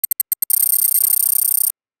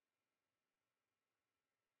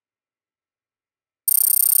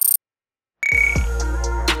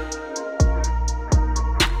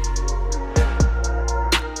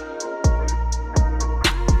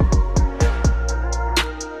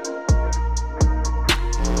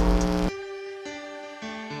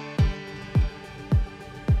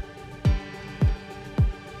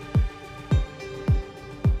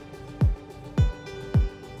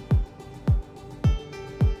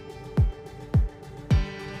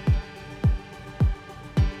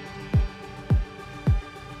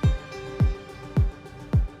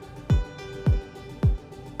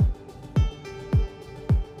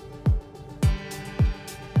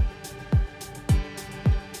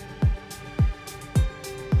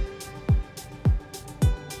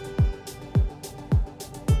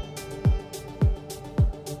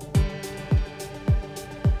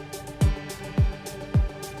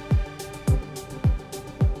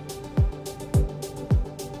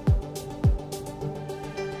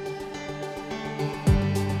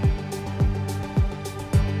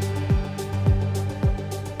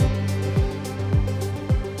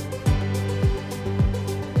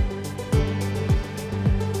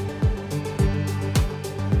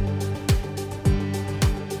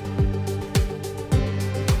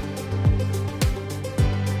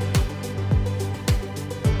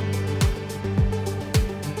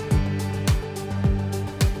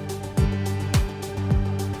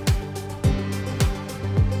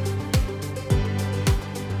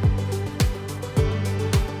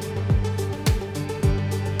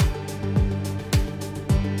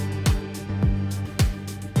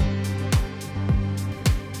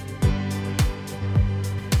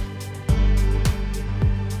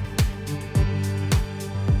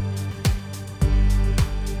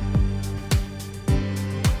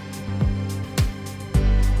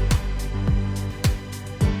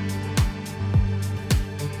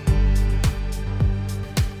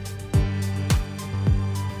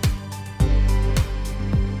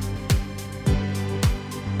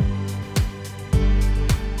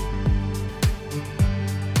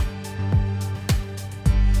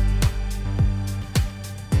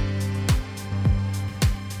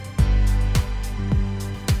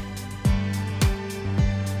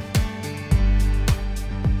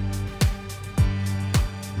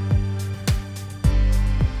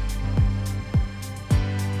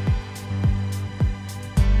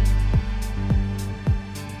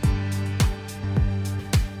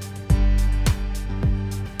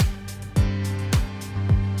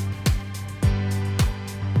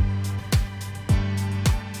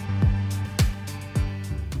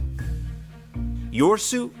Your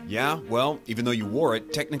suit? Yeah, well, even though you wore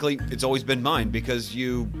it, technically it's always been mine because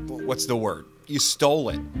you... what's the word? You stole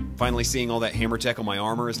it. Finally seeing all that hammer tech on my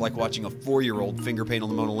armor is like watching a 4-year-old finger paint on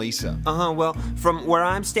the Mona Lisa. Well, from where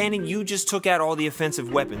I'm standing, you just took out all the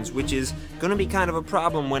offensive weapons, which is gonna be kind of a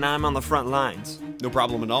problem when I'm on the front lines. No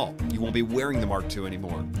problem at all. You won't be wearing the Mark II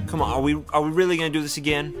anymore. Come on, are we really gonna do this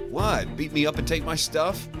again? What? Beat me up and take my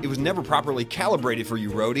stuff? It was never properly calibrated for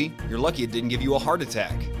you, Rhodey. You're lucky it didn't give you a heart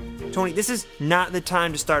attack. Tony, this is not the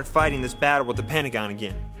time to start fighting this battle with the Pentagon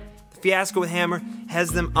again. The fiasco with Hammer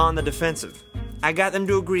has them on the defensive. I got them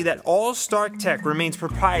to agree that all Stark tech remains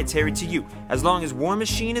proprietary to you, as long as War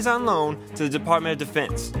Machine is on loan to the Department of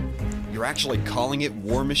Defense. You're actually calling it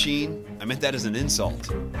War Machine? I meant that as an insult.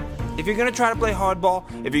 If you're gonna try to play hardball,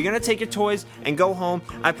 if you're gonna take your toys and go home,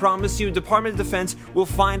 I promise you Department of Defense will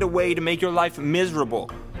find a way to make your life miserable.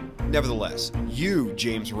 Nevertheless, you,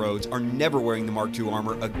 James Rhodes, are never wearing the Mark II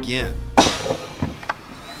armor again.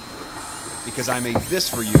 Because I made this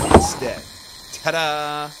for you instead.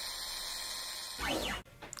 Ta-da!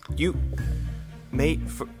 You made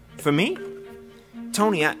for me?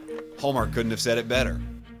 Tony, Hallmark couldn't have said it better.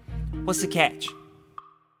 What's the catch?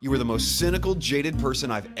 You were the most cynical, jaded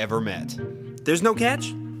person I've ever met. There's no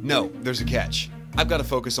catch? No, there's a catch. I've got to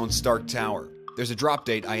focus on Stark Tower. There's a drop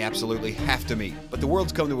date I absolutely have to meet, but the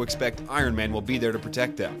world's come to expect Iron Man will be there to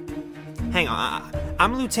protect them. Hang on,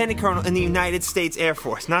 I'm a lieutenant colonel in the United States Air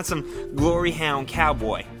Force, not some glory hound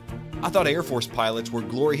cowboy. I thought Air Force pilots were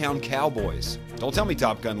glory hound cowboys. Don't tell me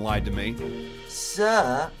Top Gun lied to me.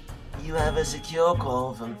 Sir, you have a secure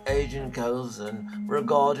call from Agent Coulson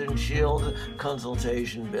regarding SHIELD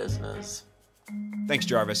consultation business. Thanks,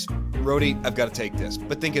 Jarvis. Rhodey, I've got to take this,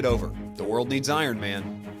 but think it over. The world needs Iron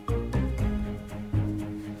Man.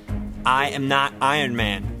 I am not Iron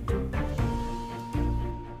Man.